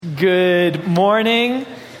Good morning.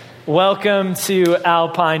 Welcome to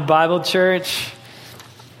Alpine Bible Church.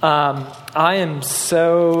 I am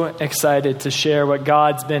so excited to share what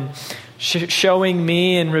God's been showing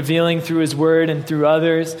me and revealing through His Word and through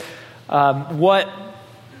others. What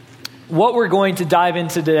we're going to dive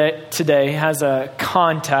into today has a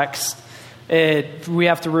context. We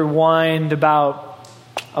have to rewind about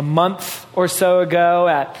a month or so ago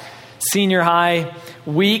at senior high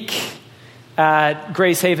week at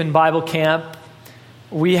Grace Haven Bible Camp.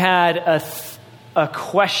 We had a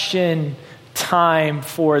question time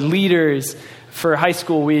for leaders for high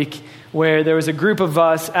school week where there was a group of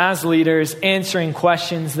us as leaders answering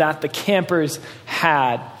questions that the campers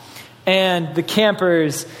had. And the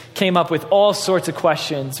campers came up with all sorts of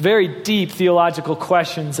questions, very deep theological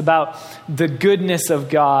questions about the goodness of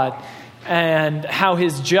God and how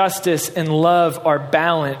His justice and love are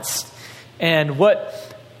balanced, and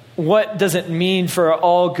what does it mean for an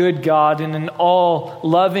all-good God and an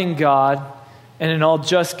all-loving God and an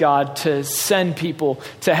all-just God to send people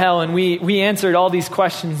to hell? And we answered all these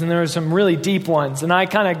questions, and there were some really deep ones. And I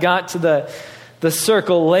kind of got to the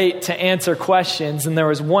circle late to answer questions, and there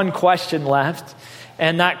was one question left.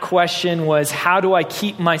 And that question was, how do I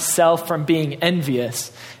keep myself from being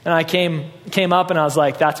envious? And I came up and I was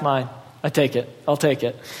like, that's mine. I'll take it.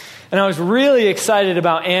 And I was really excited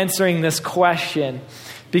about answering this question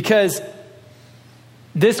because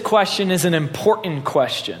this question is an important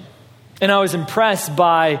question. And I was impressed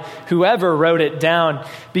by whoever wrote it down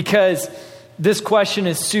because this question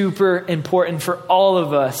is super important for all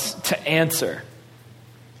of us to answer.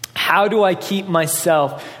 How do I keep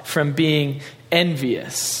myself from being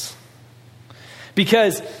envious?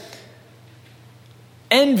 Because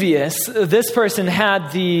envious, this person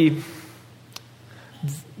had the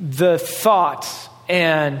thought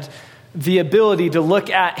and the ability to look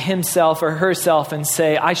at himself or herself and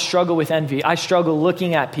say, I struggle with envy. I struggle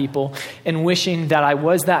looking at people and wishing that I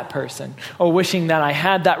was that person, or wishing that I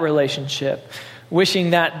had that relationship, wishing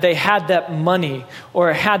that they had that money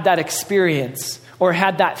or had that experience or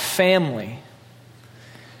had that family.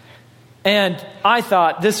 And I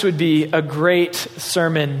thought this would be a great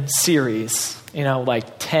sermon series,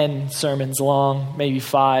 like 10 sermons long, maybe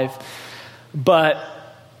 5. But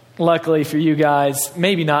luckily for you guys,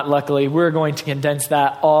 maybe not luckily, we're going to condense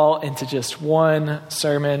that all into just one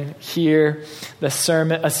sermon here, a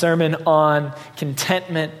sermon on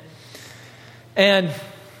contentment. And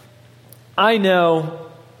I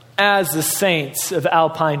know as the saints of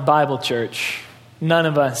Alpine Bible Church, none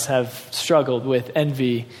of us have struggled with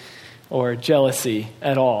envy or jealousy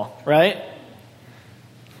at all, right?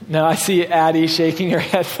 Now, I see Addie shaking her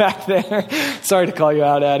head back there. Sorry to call you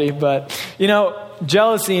out, Addie, but,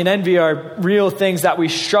 jealousy and envy are real things that we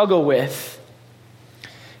struggle with.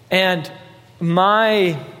 And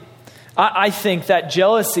I think that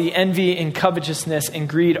jealousy, envy, and covetousness and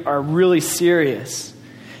greed are really serious.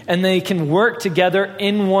 And they can work together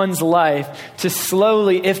in one's life to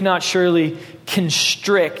slowly, if not surely,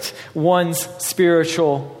 constrict one's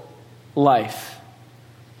spiritual life.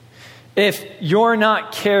 If you're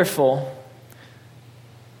not careful,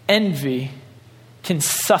 envy can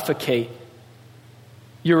suffocate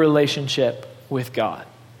your relationship with God.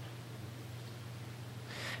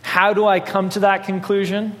 How do I come to that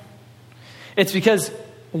conclusion? It's because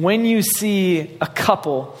when you see a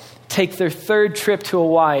couple take their 3rd trip to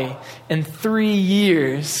Hawaii in 3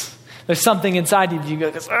 years, there's something inside of you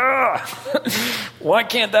that goes, why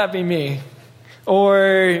can't that be me?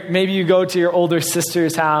 Or maybe you go to your older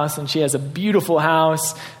sister's house and she has a beautiful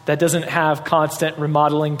house that doesn't have constant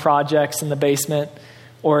remodeling projects in the basement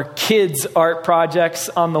or kids' art projects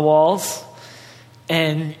on the walls.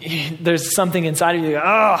 And there's something inside of you,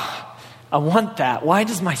 I want that. Why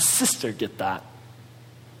does my sister get that?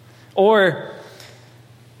 Or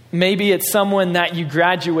maybe it's someone that you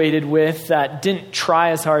graduated with that didn't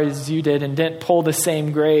try as hard as you did and didn't pull the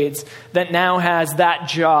same grades, that now has that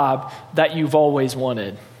job that you've always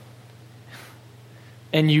wanted.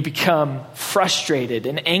 And you become frustrated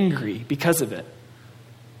and angry because of it.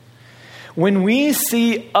 When we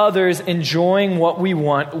see others enjoying what we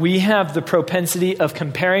want, we have the propensity of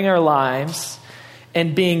comparing our lives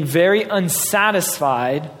and being very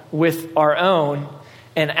unsatisfied with our own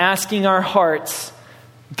and asking our hearts,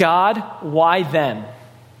 God, why them?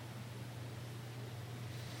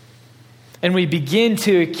 And we begin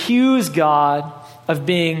to accuse God of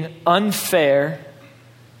being unfair,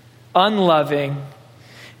 unloving,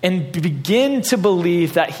 and begin to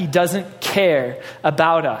believe that He doesn't care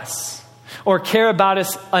about us or care about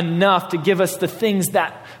us enough to give us the things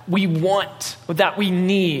that we want or that we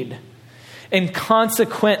need. And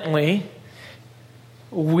consequently,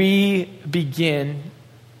 we begin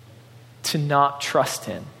to not trust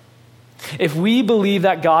him. If we believe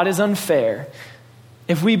that God is unfair,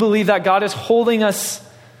 if we believe that God is holding us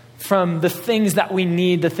from the things that we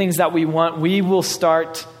need, the things that we want, we will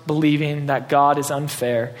start believing that God is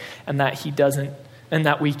unfair and that he doesn't, and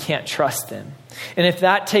that we can't trust him. And if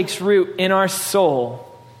that takes root in our soul,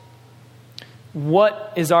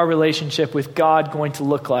 what is our relationship with God going to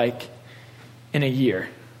look like in a year?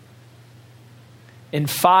 In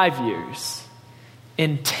 5 years?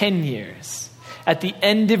 In 10 years? At the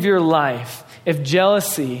end of your life, if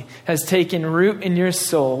jealousy has taken root in your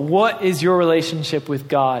soul, what is your relationship with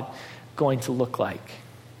God going to look like?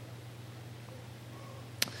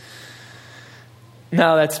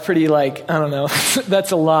 Now that's pretty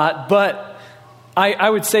that's a lot, but I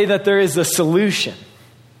would say that there is a solution.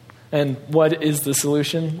 And what is the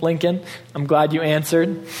solution, Lincoln? I'm glad you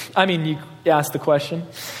answered. You asked the question.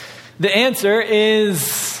 The answer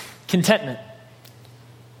is contentment.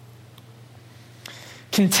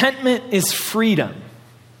 Contentment is freedom.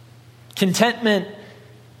 Contentment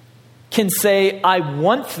can say, I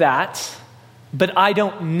want that, but I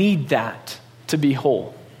don't need that to be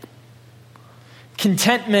whole.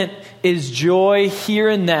 Contentment is joy here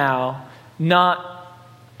and now, not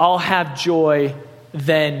I'll have joy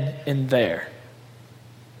then and there.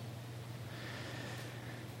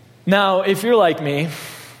 Now, if you're like me,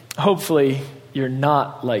 hopefully you're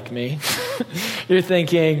not like me. You're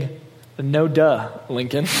thinking, no duh,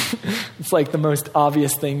 Lincoln. It's like the most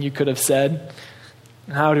obvious thing you could have said.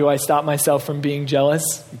 How do I stop myself from being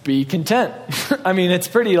jealous? Be content. It's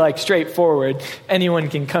pretty straightforward. Anyone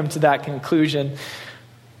can come to that conclusion.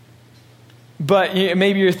 But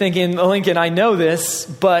maybe you're thinking, Lincoln, I know this,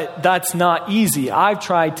 but that's not easy. I've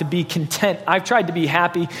tried to be content. I've tried to be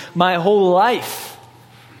happy my whole life.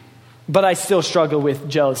 But I still struggle with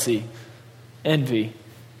jealousy, envy,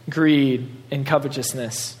 greed, and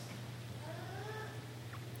covetousness.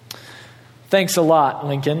 Thanks a lot,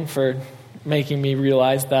 Lincoln, for making me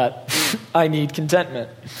realize that I need contentment.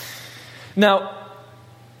 Now,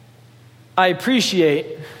 I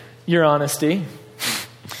appreciate your honesty.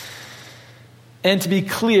 And to be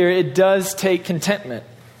clear, it does take contentment.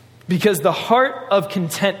 Because the heart of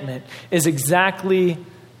contentment is exactly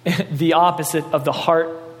the opposite of the heart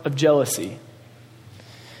of jealousy.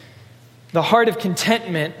 The heart of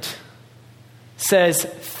contentment says,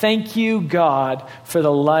 thank you, God, for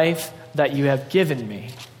the life that you have given me.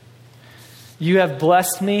 You have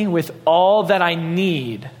blessed me with all that I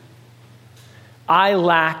need. I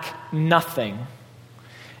lack nothing,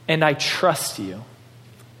 and I trust you.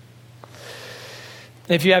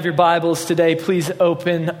 If you have your Bibles today, please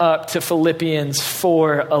open up to Philippians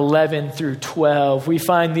 4:11 through 12. We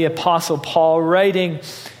find the Apostle Paul writing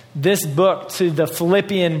this book to the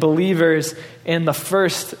Philippian believers in the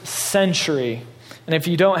first century. And if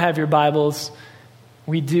you don't have your Bibles,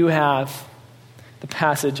 we do have the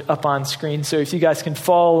passage up on screen. So if you guys can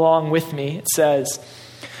follow along with me, it says,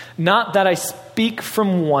 "Not that I speak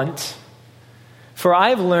from want, for I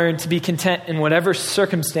have learned to be content in whatever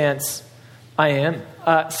circumstances I am.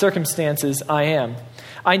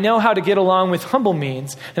 I know how to get along with humble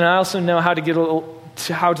means, and I also know how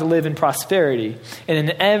to live in prosperity. And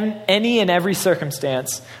in any and every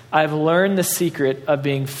circumstance, I've learned the secret of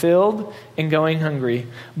being filled and going hungry,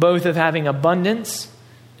 both of having abundance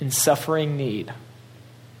and suffering need."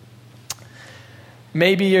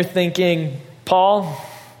 Maybe you're thinking, Paul,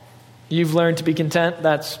 you've learned to be content.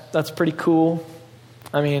 That's pretty cool.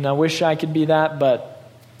 I wish I could be that, but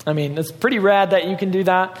it's pretty rad that you can do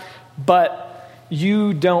that, but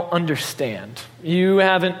you don't understand. You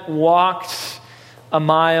haven't walked a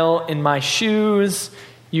mile in my shoes.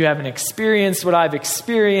 You haven't experienced what I've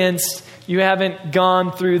experienced. You haven't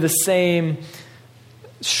gone through the same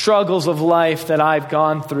struggles of life that I've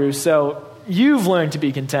gone through. So you've learned to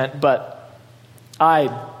be content, but I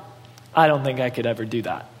don't think I could ever do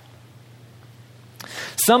that.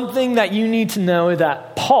 Something that you need to know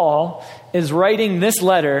that Paul is writing this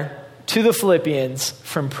letter to the Philippians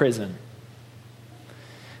from prison.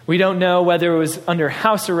 We don't know whether it was under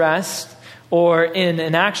house arrest or in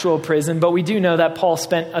an actual prison, but we do know that Paul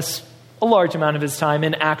spent a large amount of his time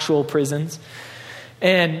in actual prisons.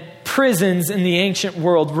 And prisons in the ancient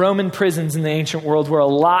world, Roman prisons in the ancient world, were a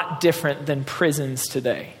lot different than prisons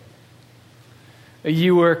today.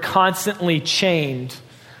 You were constantly chained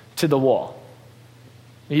to the wall.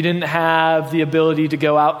 You didn't have the ability to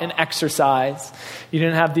go out and exercise. You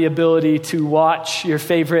didn't have the ability to watch your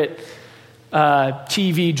favorite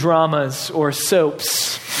TV dramas or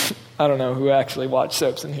soaps. I don't know who actually watched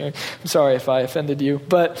soaps in here. I'm sorry if I offended you.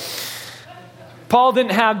 But Paul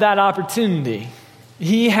didn't have that opportunity.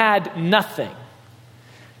 He had nothing.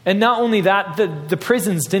 And not only that, the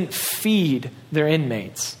prisons didn't feed their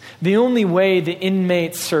inmates. The only way the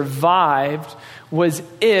inmates survived was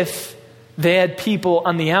if they had people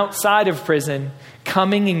on the outside of prison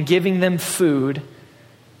coming and giving them food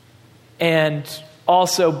and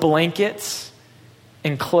also blankets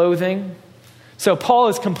and clothing. So Paul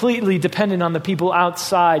is completely dependent on the people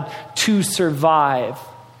outside to survive.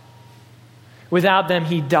 Without them,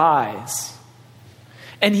 he dies.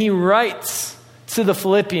 And he writes to the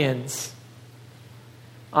Philippians,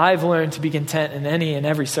 I've learned to be content in any and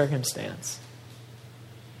every circumstance.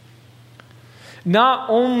 Not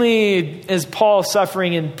only is Paul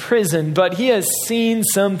suffering in prison, but he has seen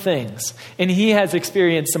some things and he has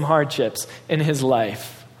experienced some hardships in his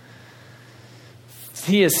life.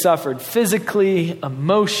 He has suffered physically,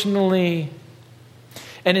 emotionally.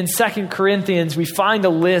 And in 2 Corinthians, we find a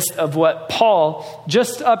list of what Paul,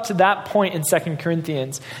 just up to that point in 2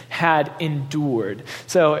 Corinthians, had endured.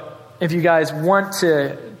 So if you guys want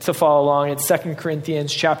to follow along, it's 2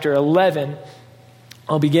 Corinthians chapter 11.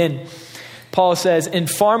 I'll begin. Paul says, in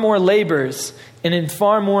far more labors and in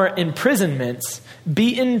far more imprisonments,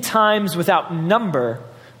 beaten times without number,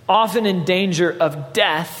 often in danger of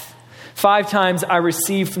death. 5 times I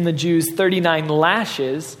received from the Jews 39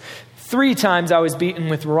 lashes. 3 times I was beaten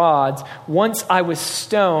with rods. Once I was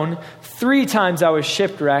stoned. 3 times I was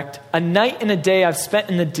shipwrecked. A night and a day I've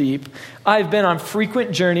spent in the deep. I've been on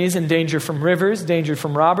frequent journeys in danger from rivers, danger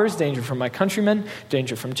from robbers, danger from my countrymen,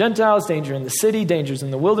 danger from Gentiles, danger in the city, dangers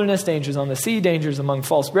in the wilderness, dangers on the sea, dangers among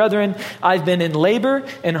false brethren. I've been in labor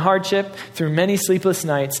and hardship through many sleepless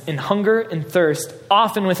nights, in hunger and thirst,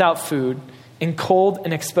 often without food, in cold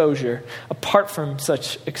and exposure. Apart from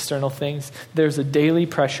such external things, there's a daily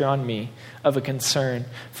pressure on me of a concern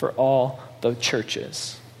for all the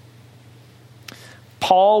churches.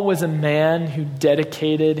 Paul was a man who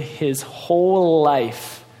dedicated his whole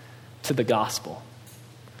life to the gospel.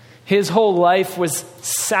 His whole life was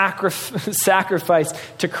sacrificed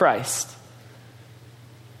to Christ.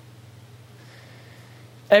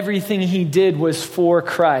 Everything he did was for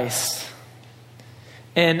Christ.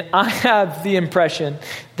 And I have the impression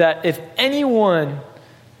that if anyone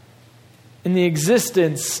in the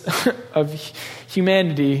existence of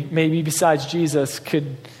humanity, maybe besides Jesus,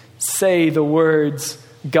 could say the words,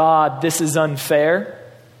 God, this is unfair,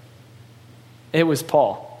 it was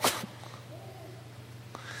Paul.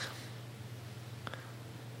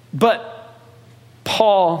 But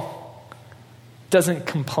Paul doesn't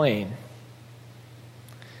complain.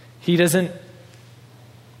 He doesn't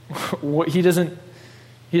look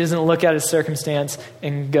at his circumstance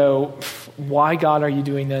and go, why, God, are you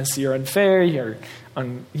doing this? You're unfair. You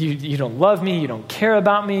don't love me. You don't care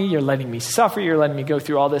about me. You're letting me suffer. You're letting me go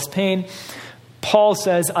through all this pain. Paul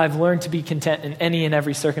says, I've learned to be content in any and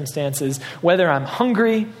every circumstances, whether I'm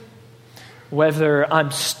hungry, whether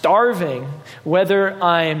I'm starving, whether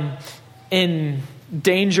I'm in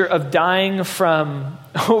danger of dying from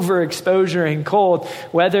overexposure and cold,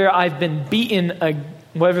 whether I've been beaten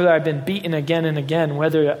again and again,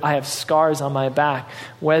 whether I have scars on my back,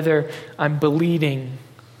 whether I'm bleeding,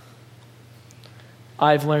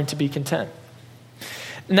 I've learned to be content.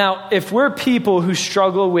 Now, if we're people who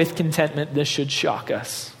struggle with contentment, this should shock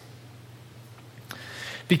us.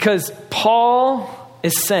 Because Paul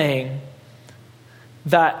is saying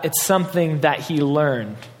that it's something that he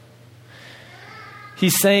learned.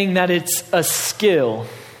 He's saying that it's a skill.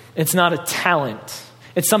 It's not a talent.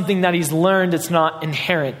 It's something that he's learned. It's not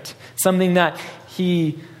inherent. Something that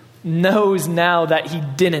he knows now that he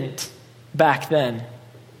didn't back then.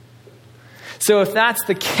 So if that's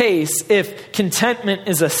the case, if contentment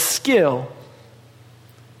is a skill,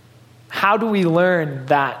 how do we learn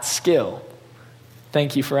that skill?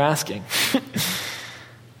 Thank you for asking.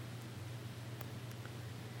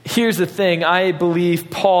 Here's the thing. I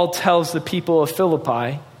believe Paul tells the people of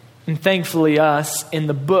Philippi, and thankfully us, in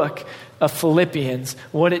the book of Philippians,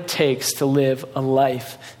 what it takes to live a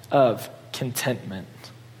life of contentment.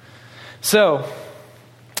 So,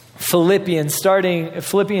 Philippians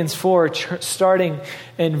 4, starting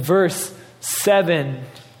in verse 7.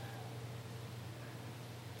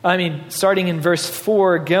 Starting in verse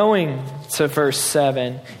 4, going to verse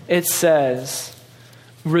 7, it says,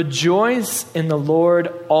 rejoice in the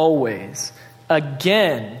Lord always.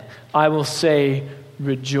 Again, I will say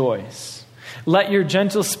rejoice. Let your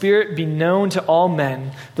gentle spirit be known to all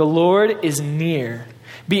men. The Lord is near.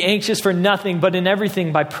 Be anxious for nothing, but in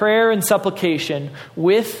everything by prayer and supplication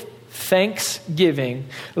with thanksgiving,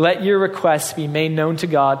 let your requests be made known to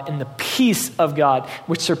God, and the peace of God,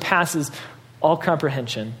 which surpasses all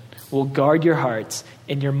comprehension, will guard your hearts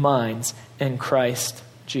in your minds in Christ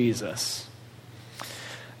Jesus.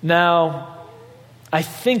 Now, I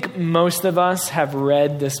think most of us have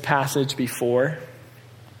read this passage before.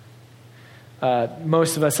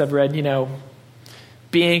 Most of us have read,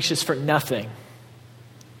 be anxious for nothing,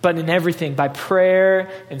 but in everything, by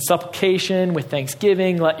prayer and supplication, with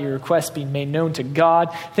thanksgiving, let your requests be made known to God.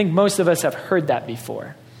 I think most of us have heard that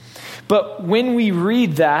before. But when we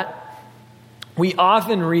read that, we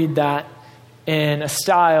often read that in a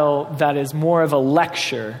style that is more of a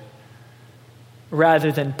lecture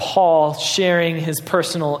rather than Paul sharing his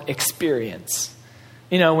personal experience.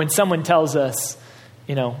 When someone tells us,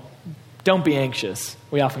 don't be anxious,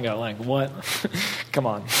 we often go like, what? Come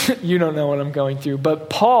on, you don't know what I'm going through. But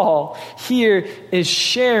Paul here is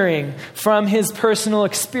sharing from his personal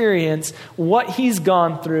experience what he's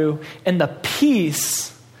gone through and the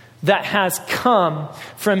peace that has come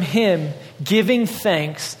from him giving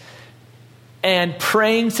thanks and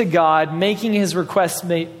praying to God, making his requests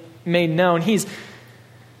made known. He's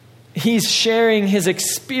sharing his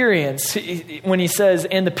experience when he says,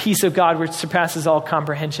 and the peace of God which surpasses all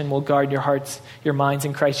comprehension will guard your hearts, your minds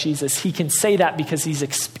in Christ Jesus. He can say that because he's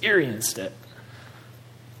experienced it.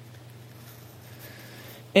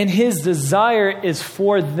 And his desire is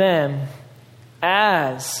for them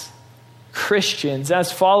as Christians,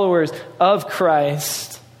 as followers of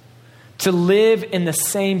Christ, to live in the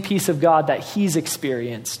same peace of God that he's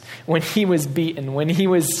experienced when he was beaten, when he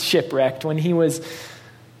was shipwrecked, when he was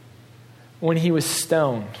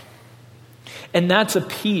stoned. And that's a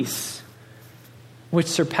peace which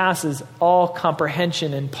surpasses all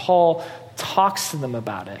comprehension, and Paul talks to them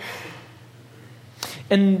about it.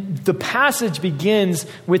 And the passage begins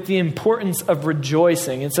with the importance of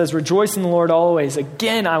rejoicing. It says, rejoice in the Lord always.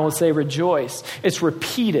 Again, I will say rejoice. It's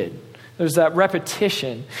repeated. There's that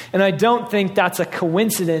repetition. And I don't think that's a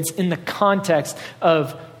coincidence in the context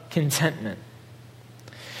of contentment.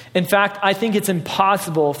 In fact, I think it's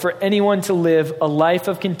impossible for anyone to live a life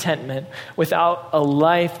of contentment without a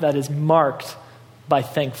life that is marked by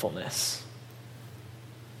thankfulness.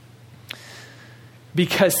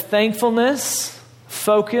 Because thankfulness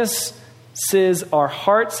focuses our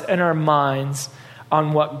hearts and our minds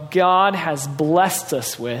on what God has blessed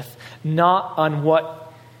us with, not on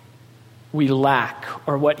what we lack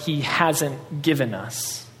or what he hasn't given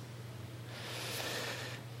us.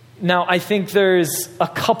 Now, I think there's a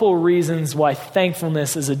couple reasons why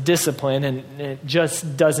thankfulness is a discipline and it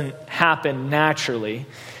just doesn't happen naturally.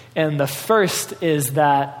 And the first is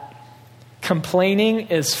that complaining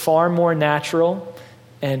is far more natural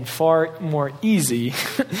and far more easy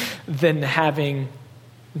than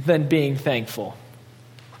being thankful.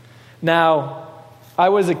 Now, I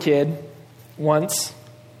was a kid once,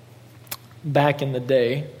 back in the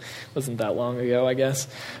day. Wasn't that long ago, I guess.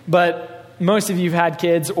 But most of you have had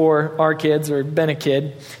kids or are kids or been a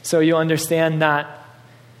kid, so you'll understand that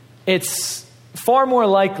it's far more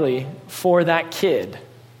likely for that kid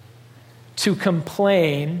to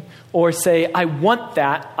complain or say, I want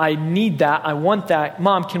that, I need that, I want that.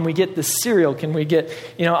 Mom, can we get the cereal? Can we get,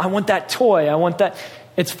 I want that toy, I want that.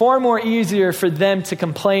 It's far more easier for them to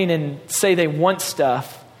complain and say they want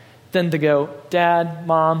stuff than to go, Dad,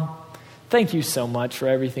 Mom, thank you so much for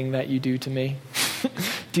everything that you do to me,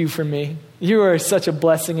 do for me. You are such a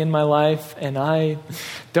blessing in my life, and I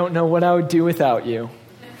don't know what I would do without you.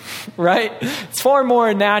 Right? It's far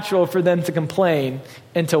more natural for them to complain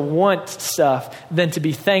and to want stuff than to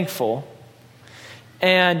be thankful.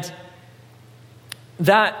 And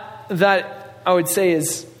that I would say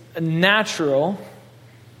is natural.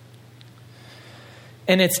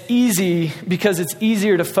 And it's easy because it's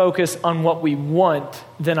easier to focus on what we want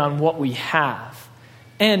than on what we have.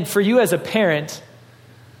 And for you as a parent,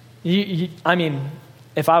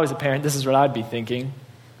 if I was a parent, this is what I'd be thinking.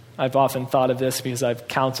 I've often thought of this because I've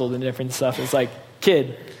counseled and different stuff. It's like,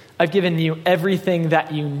 kid, I've given you everything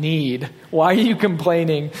that you need. Why are you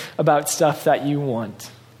complaining about stuff that you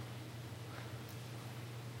want?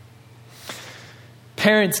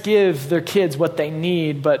 Parents give their kids what they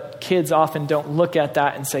need, but kids often don't look at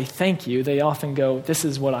that and say, thank you. They often go, this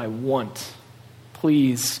is what I want.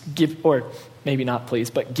 Please give, or maybe not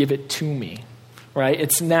please, but give it to me, right?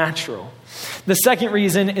 It's natural. The second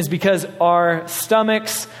reason is because our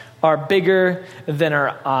stomachs are bigger than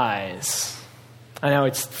our eyes. I know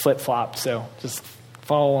it's flip-flop, so just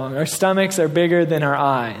follow along. Our stomachs are bigger than our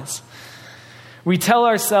eyes. We tell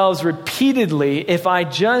ourselves repeatedly, if I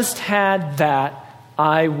just had that,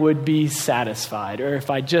 I would be satisfied. Or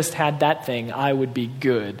if I just had that thing, I would be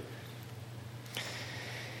good.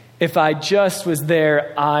 If I just was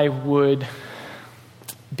there, I would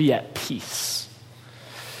be at peace.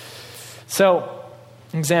 So,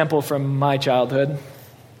 example from my childhood.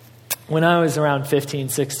 When I was around 15,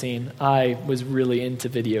 16, I was really into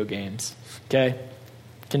video games, okay?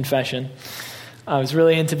 Confession. I was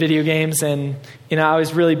really into video games, and I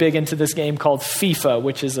was really big into this game called FIFA,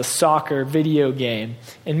 which is a soccer video game.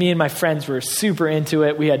 And me and my friends were super into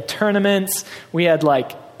it. We had tournaments. We had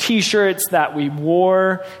T-shirts that we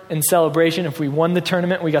wore in celebration. If we won the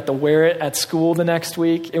tournament, we got to wear it at school the next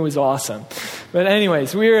week. It was awesome. But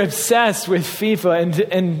anyways, we were obsessed with FIFA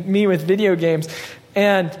and me with video games.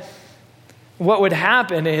 And what would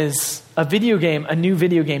happen is a new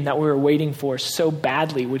video game that we were waiting for so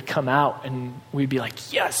badly would come out, and we'd be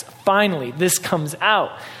like, yes, finally, this comes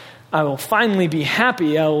out. I will finally be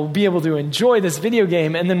happy. I will be able to enjoy this video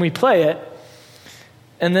game. And then we play it.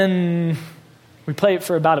 And then we play it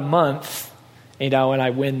for about a month, and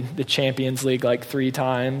I win the Champions League 3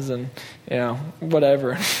 times and,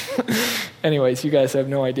 whatever. Anyways, you guys have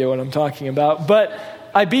no idea what I'm talking about. But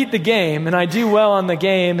I beat the game, and I do well on the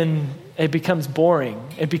game, and it becomes boring.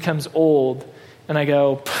 It becomes old. And I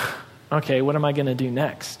go, okay, what am I going to do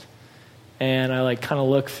next? And I kind of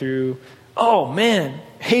look through, oh man,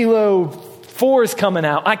 Halo 4 is coming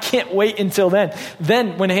out. I can't wait until then.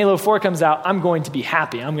 Then when Halo 4 comes out, I'm going to be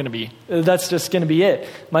happy. That's just going to be it.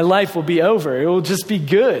 My life will be over. It will just be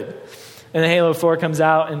good. And then Halo 4 comes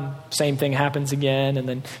out, and same thing happens again. And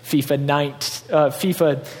then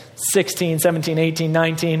FIFA 16, 17, 18,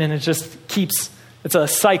 19, and it just keeps... It's a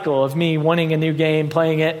cycle of me wanting a new game,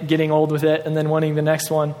 playing it, getting old with it, and then wanting the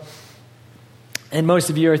next one. And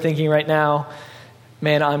most of you are thinking right now,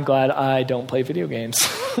 man, I'm glad I don't play video games.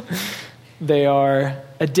 They are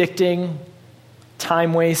addicting,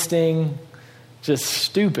 time-wasting, just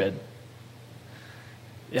stupid.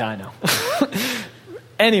 Yeah, I know.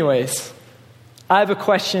 Anyways, I have a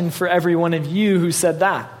question for every one of you who said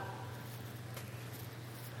that.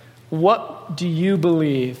 What do you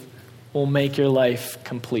believe will make your life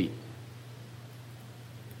complete?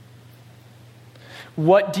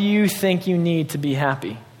 What do you think you need to be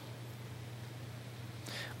happy?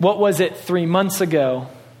 What was it 3 months ago?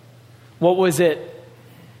 What was it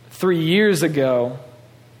 3 years ago?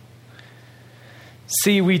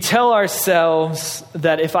 See, we tell ourselves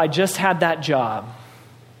that if I just had that job,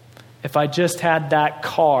 if I just had that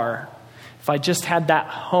car, if I just had that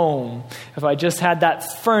home, if I just had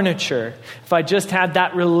that furniture, if I just had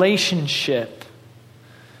that relationship,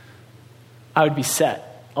 I would be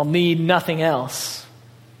set. I'll need nothing else.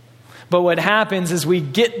 But what happens is we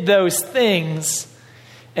get those things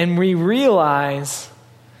and we realize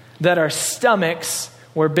that our stomachs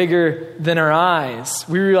were bigger than our eyes.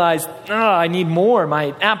 We realize, I need more.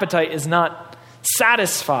 My appetite is not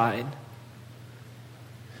satisfied.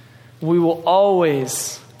 We will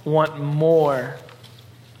always want more.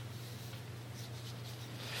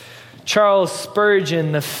 Charles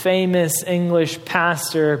Spurgeon, the famous English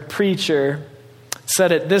pastor, preacher,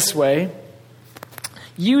 said it this way: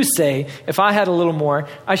 you say, if I had a little more,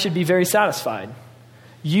 I should be very satisfied.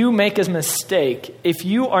 You make a mistake. If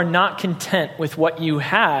you are not content with what you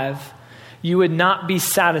have, you would not be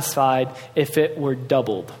satisfied if it were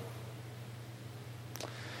doubled.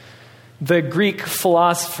 The Greek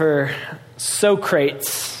philosopher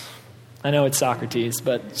Socrates, I know it's Socrates,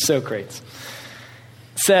 but Socrates,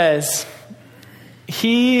 says,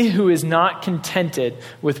 he who is not contented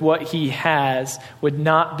with what he has would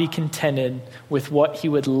not be contented with what he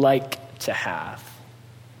would like to have.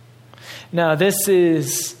 Now, this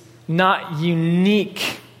is not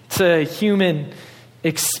unique to human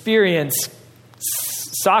experience.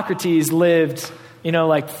 Socrates lived,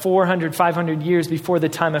 400, 500 years before the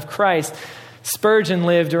time of Christ. Spurgeon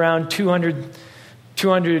lived around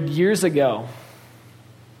 200 years ago.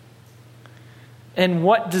 And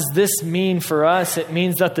what does this mean for us? It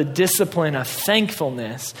means that the discipline of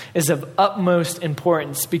thankfulness is of utmost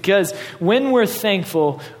importance, because when we're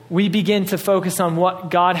thankful, we begin to focus on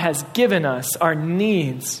what God has given us, our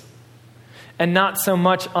needs, and not so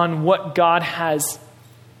much on what God has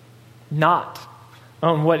not,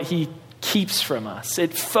 on what he keeps from us.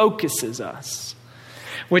 It focuses us.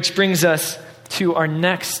 Which brings us to our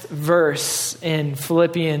next verse in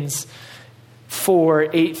Philippians 4,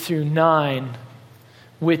 8 through 9,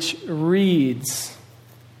 which reads,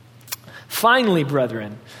 finally,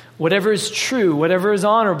 brethren, whatever is true, whatever is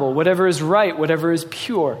honorable, whatever is right, whatever is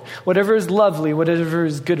pure, whatever is lovely, whatever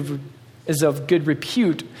is good, is of good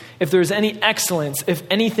repute, if there is any excellence, if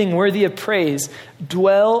anything worthy of praise,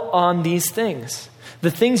 dwell on these things.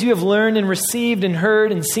 The things you have learned and received and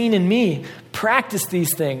heard and seen in me, practice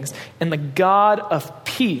these things, and the God of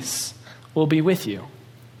peace will be with you.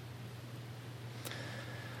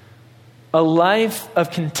 A life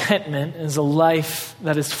of contentment is a life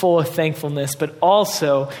that is full of thankfulness, but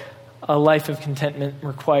also a life of contentment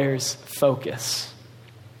requires focus.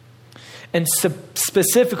 And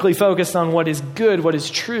specifically focused on what is good, what is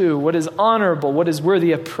true, what is honorable, what is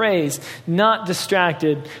worthy of praise, not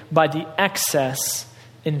distracted by the excess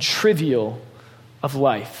and trivial of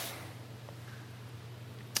life.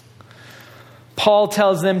 Paul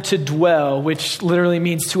tells them to dwell, which literally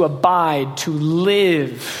means to abide, to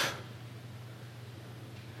live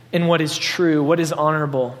in what is true, what is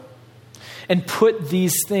honorable, and put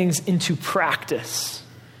these things into practice.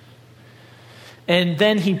 And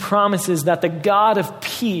then he promises that the God of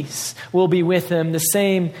peace will be with him, the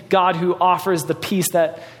same God who offers the peace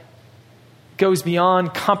that goes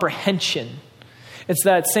beyond comprehension. It's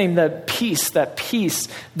that peace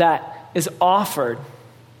that is offered.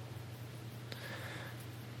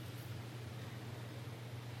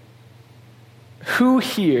 Who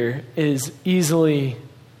here is easily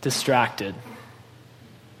distracted?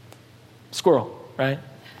 Squirrel, right?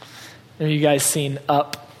 Have you guys seen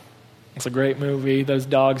Up? It's a great movie. Those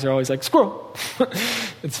dogs are always like, squirrel.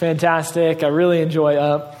 It's fantastic. I really enjoy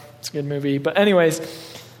Up. It's a good movie. But anyways,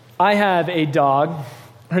 I have a dog.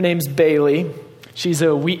 Her name's Bailey. She's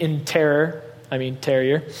a Wheaten Terrier.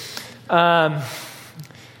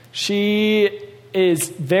 She is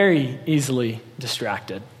very easily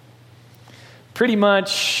distracted. Pretty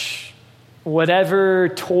much whatever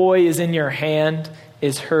toy is in your hand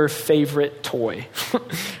is her favorite toy,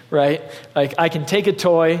 right? Like, I can take a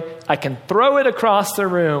toy, I can throw it across the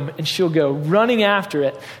room, and she'll go running after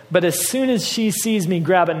it. But as soon as she sees me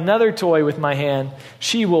grab another toy with my hand,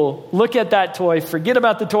 she will look at that toy, forget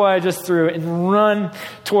about the toy I just threw, and run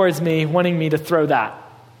towards me, wanting me to throw that.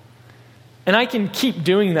 And I can keep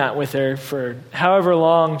doing that with her for however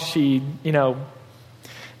long she,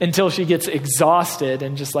 until she gets exhausted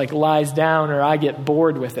and just like lies down, or I get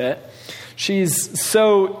bored with it. She's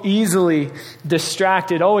so easily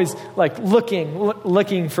distracted, always like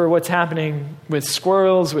looking for what's happening with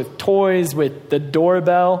squirrels, with toys, with the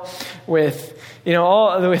doorbell, with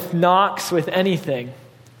knocks, with anything.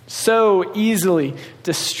 So easily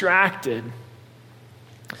distracted.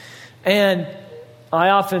 And I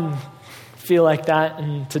often feel like that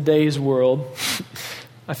in today's world.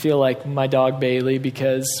 I feel like my dog Bailey,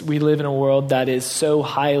 because we live in a world that is so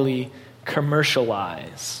highly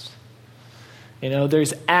commercialized.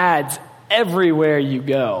 There's ads everywhere you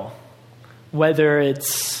go, whether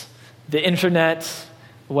it's the internet,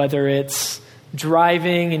 whether it's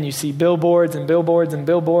driving and you see billboards and billboards and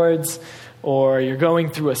billboards, or you're going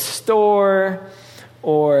through a store,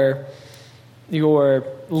 or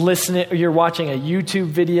you're watching a YouTube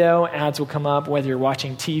video, ads will come up, whether you're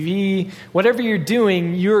watching TV, whatever you're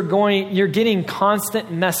doing, you're getting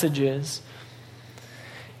constant messages.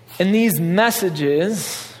 And these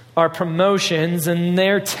messages are promotions, and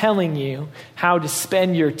they're telling you how to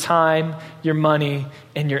spend your time, your money,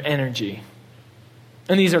 and your energy.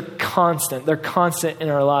 And these are constant. They're constant in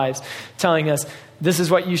our lives, telling us this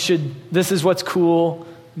is what's cool,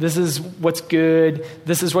 this is what's good,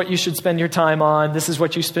 this is what you should spend your time on, this is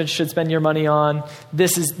what you should spend your money on,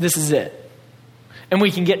 this is it. And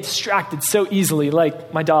we can get distracted so easily,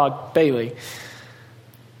 like my dog, Bailey.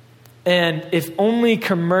 And if only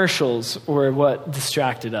commercials were what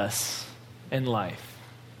distracted us in life.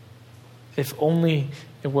 If only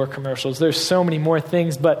it were commercials. There's so many more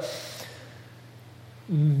things, but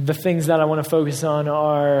the things that I want to focus on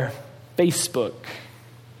are Facebook,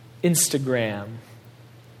 Instagram,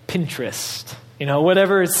 Pinterest,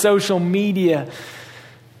 whatever social media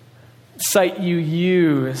site you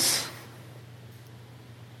use.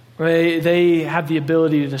 They have the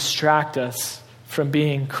ability to distract us from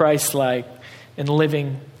being Christ-like and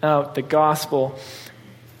living out the gospel.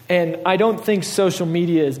 And I don't think social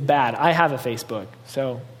media is bad. I have a Facebook,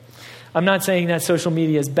 so I'm not saying that social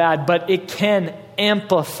media is bad, but it can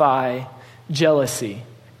amplify jealousy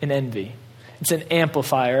and envy. It's an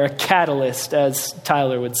amplifier, a catalyst, as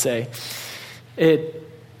Tyler would say.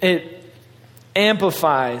 It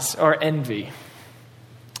amplifies our envy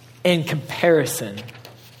and comparison.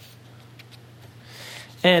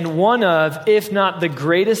 And one of, if not the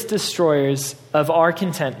greatest destroyers of our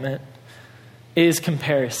contentment, is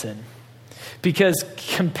comparison. Because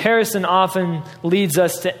comparison often leads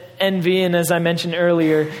us to envy, and as I mentioned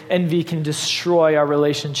earlier, envy can destroy our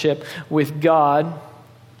relationship with God,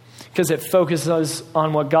 because it focuses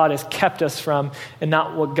on what God has kept us from and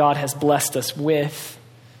not what God has blessed us with.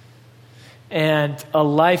 And a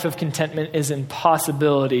life of contentment is an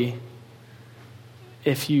impossibility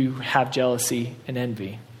if you have jealousy and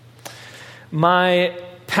envy. My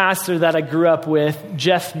pastor that I grew up with,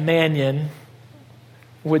 Jeff Mannion,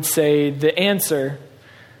 would say the answer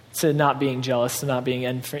to not being jealous, to not being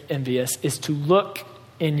envious, is to look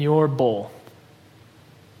in your bowl.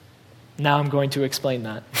 Now I'm going to explain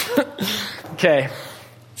that. Okay,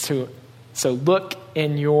 so look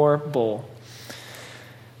in your bowl.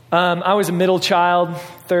 I was a middle child,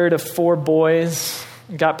 third of 4 boys.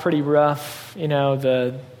 It got pretty rough.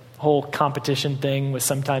 The whole competition thing was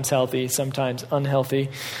sometimes healthy, sometimes unhealthy.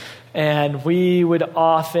 And we would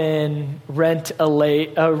often rent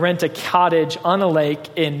a cottage on a lake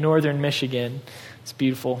in northern Michigan. It's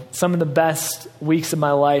beautiful. Some of the best weeks of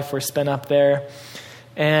my life were spent up there.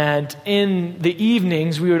 And in the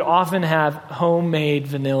evenings, we would often have homemade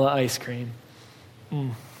vanilla ice cream.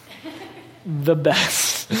 The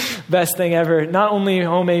best thing ever. Not only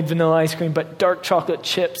homemade vanilla ice cream, but dark chocolate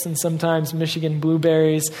chips and sometimes Michigan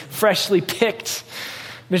blueberries, freshly picked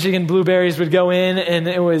Michigan blueberries would go in, and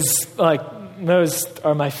it was like, those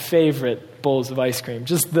are my favorite bowls of ice cream,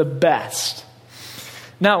 just the best.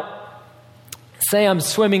 Now, say I'm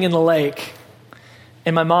swimming in the lake,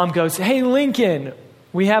 and my mom goes, "Hey, Lincoln,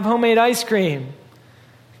 we have homemade ice cream.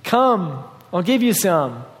 Come, I'll give you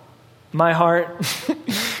some." My heart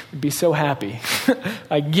would be so happy.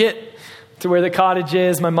 I get to where the cottage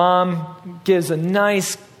is. My mom gives a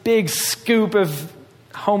nice big scoop of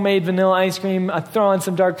homemade vanilla ice cream. I throw on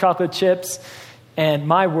some dark chocolate chips, and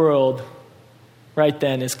my world right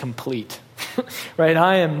then is complete. Right?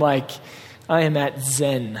 I am at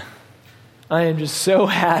Zen. I am just so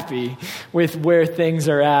happy with where things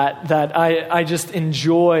are at that I just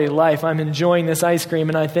enjoy life. I'm enjoying this ice cream,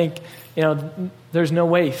 and I think, there's no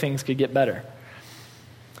way things could get better.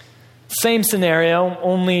 Same scenario,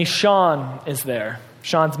 only Sean is there.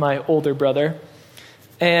 Sean's my older brother.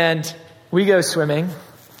 And we go swimming.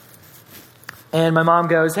 And my mom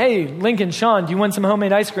goes, "Hey, Lincoln, Sean, do you want some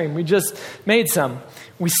homemade ice cream? We just made some."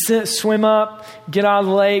 We swim up, get out of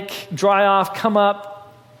the lake, dry off, come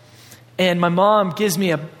up. And my mom gives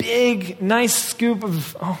me a big, nice scoop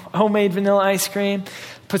of homemade vanilla ice cream,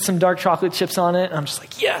 put some dark chocolate chips on it. And I'm just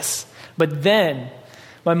like, yes. But then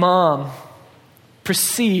my mom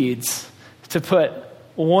proceeds to put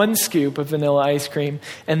 1 scoop of vanilla ice cream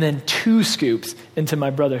and then 2 scoops into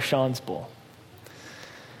my brother Sean's bowl.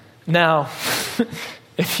 Now,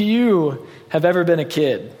 if you have ever been a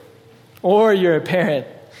kid or you're a parent,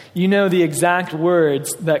 you know the exact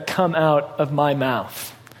words that come out of my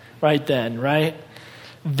mouth right then, right?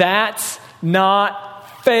 That's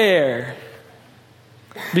not fair.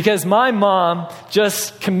 Because my mom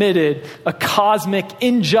just committed a cosmic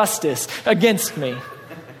injustice against me.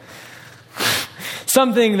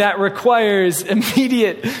 Something that requires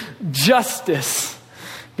immediate justice.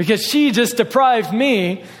 Because she just deprived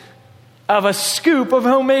me of a scoop of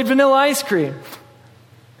homemade vanilla ice cream.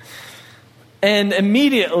 And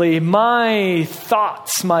immediately my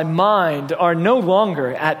thoughts, my mind are no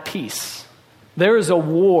longer at peace. There is a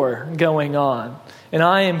war going on. And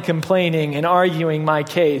I am complaining and arguing my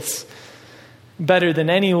case better than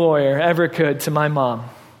any lawyer ever could to my mom.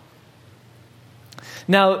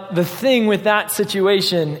 Now, the thing with that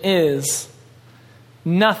situation is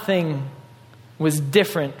nothing was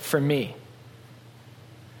different for me.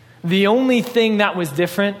 The only thing that was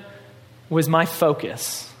different was my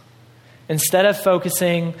focus. Instead of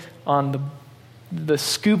focusing on the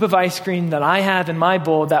scoop of ice cream that I have in my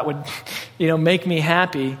bowl that would, make me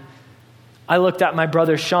happy, I looked at my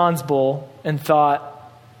brother Sean's bowl and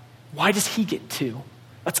thought, why does he get 2?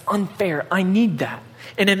 That's unfair. I need that.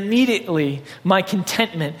 And immediately my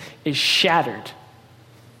contentment is shattered.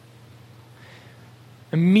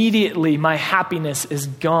 Immediately my happiness is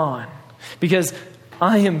gone because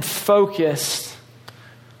I am focused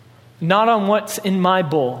not on what's in my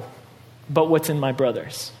bowl, but what's in my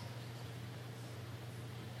brother's.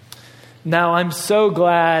 Now, I'm so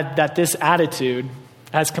glad that this attitude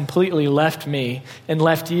has completely left me and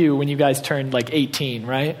left you when you guys turned 18,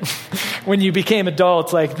 right? When you became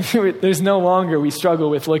adults, there's no longer we struggle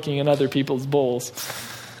with looking in other people's bowls.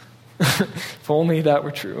 If only that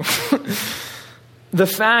were true. The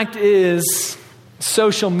fact is,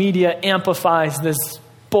 social media amplifies this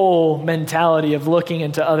bowl mentality of looking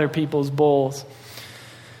into other people's bowls.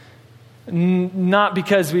 Not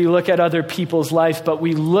because we look at other people's life, but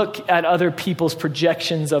we look at other people's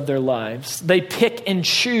projections of their lives. They pick and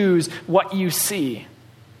choose what you see.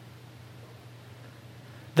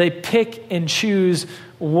 They pick and choose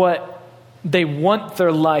what they want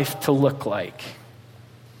their life to look like.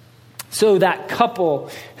 So that couple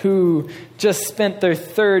who just spent their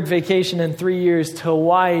third vacation in 3 years to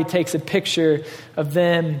Hawaii takes a picture of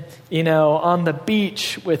them, on the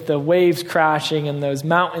beach with the waves crashing and those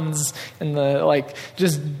mountains and the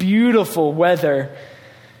just beautiful weather.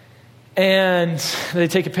 And they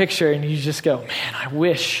take a picture and you just go, man, I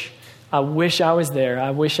wish I was there.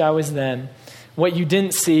 I wish I was them. What you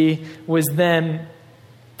didn't see was them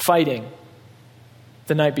fighting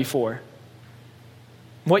the night before.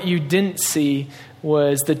 What you didn't see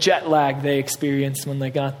was the jet lag they experienced when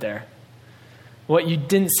they got there. What you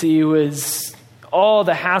didn't see was all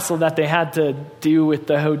the hassle that they had to do with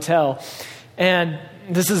the hotel. And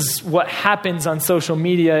this is what happens on social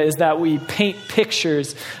media, is that we paint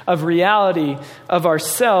pictures of reality of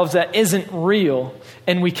ourselves that isn't real.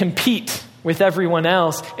 And we compete with everyone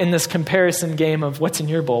else in this comparison game of what's in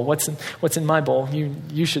your bowl, what's in my bowl.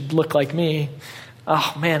 You should look like me.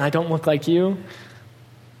 Oh man, I don't look like you.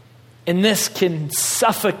 And this can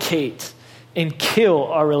suffocate and kill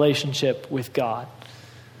our relationship with God.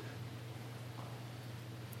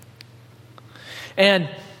 And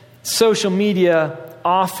social media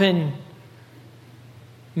often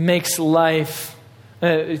makes portrays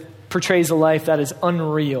a life that is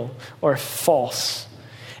unreal or false.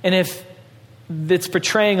 And if it's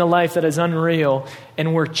portraying a life that is unreal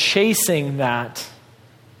and we're chasing that,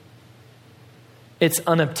 it's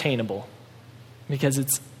unobtainable because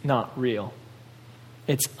it's not real.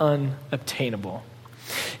 It's unobtainable.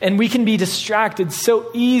 And we can be distracted so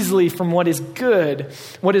easily from what is good,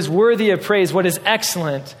 what is worthy of praise, what is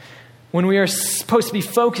excellent, when we are supposed to be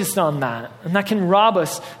focused on that. And that can rob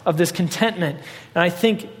us of this contentment. And I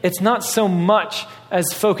think it's not so much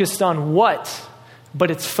as focused on what,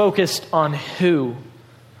 but it's focused on who.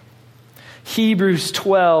 Hebrews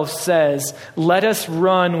 12 says, "Let us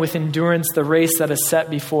run with endurance the race that is set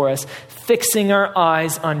before us, fixing our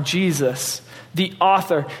eyes on Jesus, the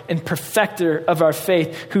author and perfecter of our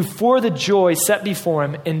faith, who for the joy set before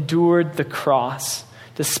him endured the cross,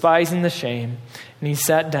 despising the shame, and he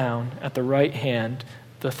sat down at the right hand,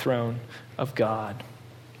 the throne of God."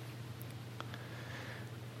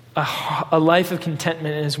 A life of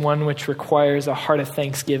contentment is one which requires a heart of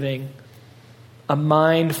thanksgiving, a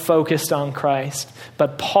mind focused on Christ.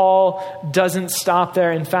 But Paul doesn't stop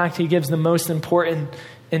there. In fact, he gives the most important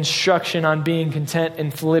instruction on being content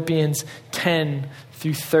in Philippians 10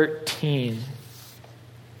 through 13.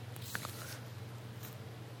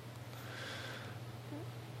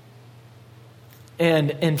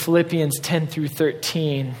 And in Philippians 10 through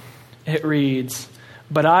 13, it reads,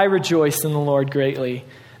 "But I rejoice in the Lord greatly,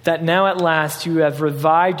 that now at last you have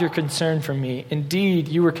revived your concern for me. Indeed,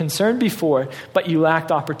 you were concerned before, but you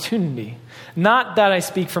lacked opportunity. Not that I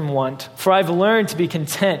speak from want, for I've learned to be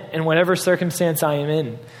content in whatever circumstance I am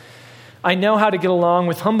in. I know how to get along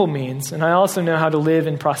with humble means, and I also know how to live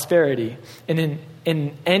in prosperity. And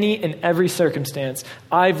in any and every circumstance,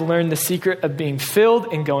 I've learned the secret of being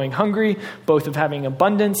filled and going hungry, both of having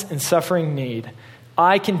abundance and suffering need.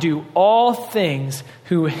 I can do all things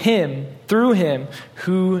through him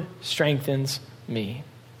who strengthens me."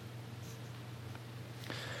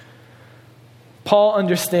 Paul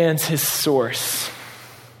understands his source.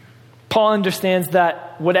 Paul understands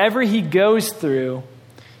that whatever he goes through,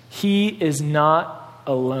 he is not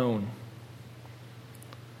alone.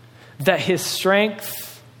 That his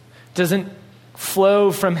strength doesn't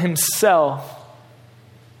flow from himself,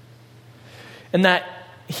 and that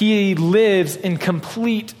he lives in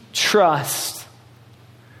complete trust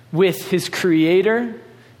with his Creator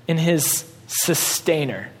and his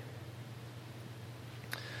Sustainer.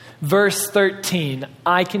 Verse 13,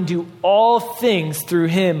 "I can do all things through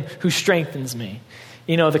him who strengthens me."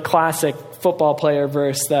 The classic football player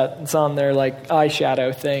verse that's on their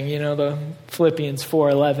eyeshadow thing, the Philippians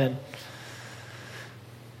 4:11.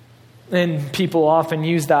 And people often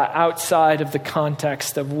use that outside of the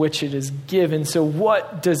context of which it is given. So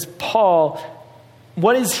what is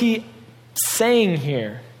he saying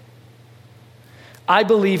here? I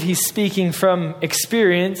believe he's speaking from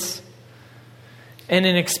experience, and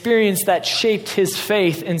an experience that shaped his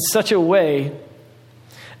faith in such a way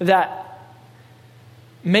that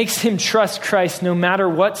makes him trust Christ no matter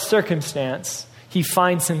what circumstance he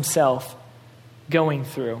finds himself going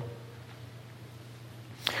through.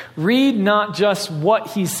 Read not just what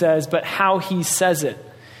he says, but how he says it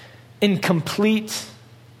in complete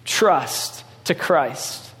trust to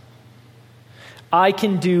Christ. I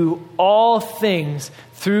can do all things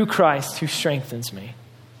through Christ who strengthens me.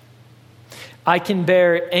 I can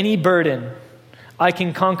bear any burden. I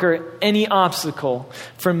can conquer any obstacle.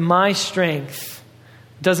 For my strength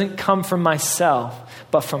doesn't come from myself,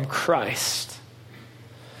 but from Christ.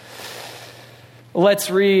 Let's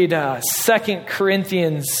read 2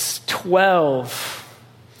 Corinthians 12.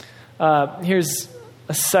 Here's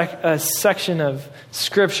a section of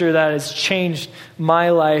scripture that has changed my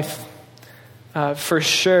life for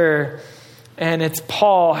sure. And it's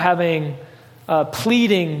Paul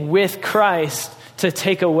pleading with Christ to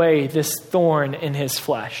take away this thorn in his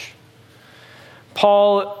flesh.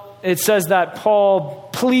 It says that Paul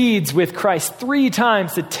pleads with Christ 3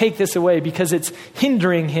 times to take this away because it's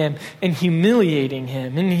hindering him and humiliating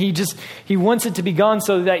him. And he wants it to be gone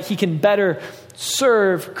so that he can better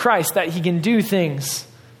serve Christ, that he can do things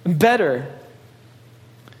better.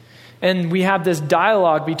 And we have this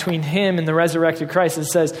dialogue between him and the resurrected Christ. It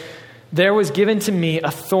says, "There was given to me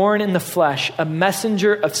a thorn in the flesh, a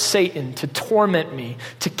messenger of Satan to torment me,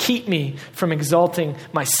 to keep me from exalting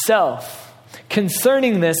myself.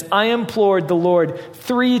 Concerning this, I implored the Lord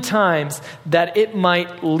 3 times that it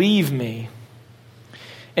might leave me.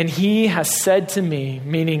 And he has said to me,"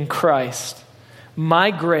 meaning Christ,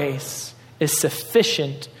 "My grace is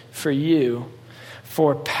sufficient for you,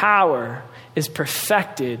 for power is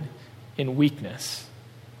perfected in weakness.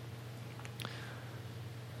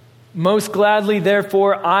 Most gladly,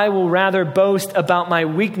 therefore, I will rather boast about my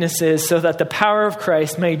weaknesses so that the power of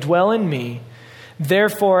Christ may dwell in me.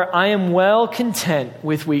 Therefore, I am well content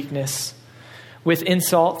with weakness, with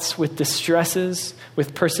insults, with distresses,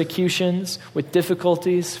 with persecutions, with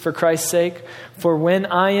difficulties for Christ's sake. For when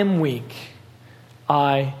I am weak,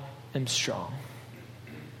 I am strong."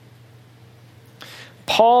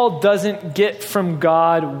 Paul doesn't get from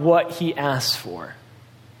God what he asks for.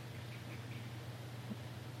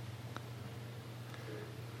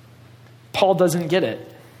 Paul doesn't get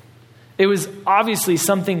it. It was obviously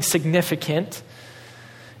something significant.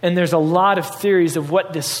 And there's a lot of theories of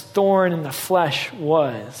what this thorn in the flesh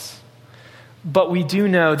was. But we do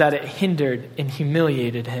know that it hindered and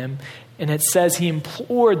humiliated him. And it says he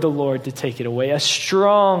implored the Lord to take it away. A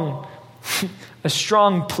strong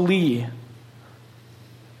plea.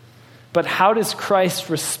 But how does Christ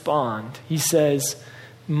respond? He says,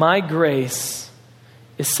 "My grace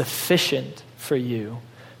is sufficient for you.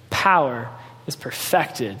 Power is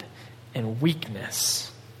perfected in weakness."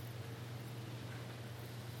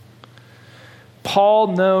 Paul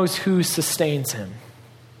knows who sustains him.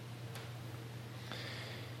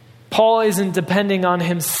 Paul isn't depending on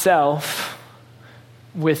himself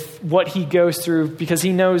with what he goes through because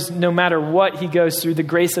he knows no matter what he goes through, the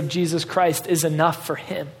grace of Jesus Christ is enough for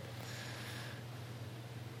him.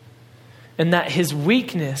 And that his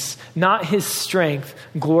weakness, not his strength,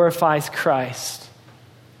 glorifies Christ.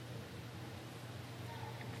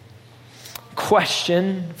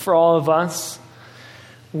 Question for all of us: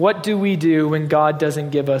 what do we do when God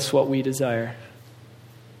doesn't give us what we desire?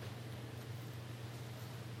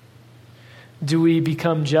 Do we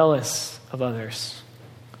become jealous of others?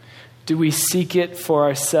 Do we seek it for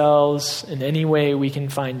ourselves in any way we can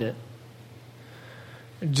find it?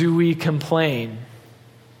 Do we complain?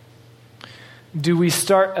 Do we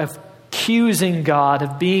start accusing God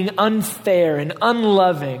of being unfair and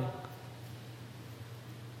unloving?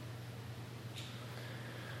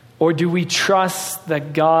 Or do we trust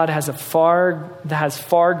that God has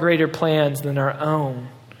far greater plans than our own?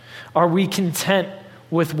 Are we content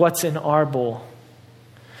with what's in our bowl?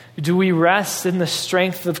 Do we rest in the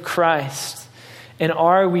strength of Christ? And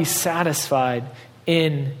are we satisfied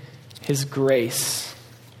in his grace?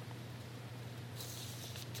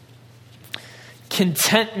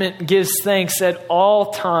 Contentment gives thanks at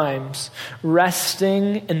all times,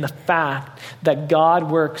 resting in the fact that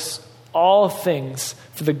God works all things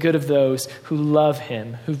for the good of those who love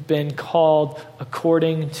him, who've been called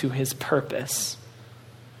according to his purpose.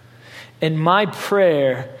 And my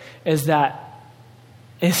prayer is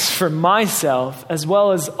for myself, as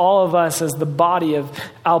well as all of us as the body of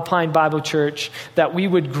Alpine Bible Church, that we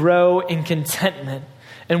would grow in contentment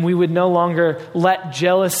and we would no longer let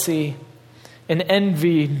jealousy and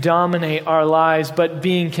envy dominate our lives, but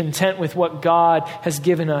being content with what God has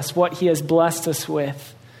given us, what he has blessed us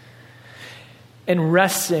with, and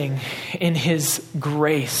resting in his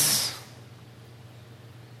grace.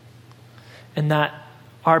 And that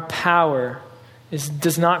our power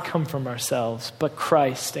does not come from ourselves, but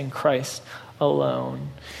Christ and Christ alone.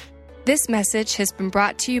 This message has been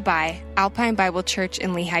brought to you by Alpine Bible Church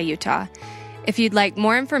in Lehi, Utah. If you'd like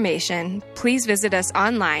more information, please visit us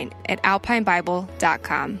online at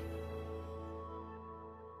alpinebible.com.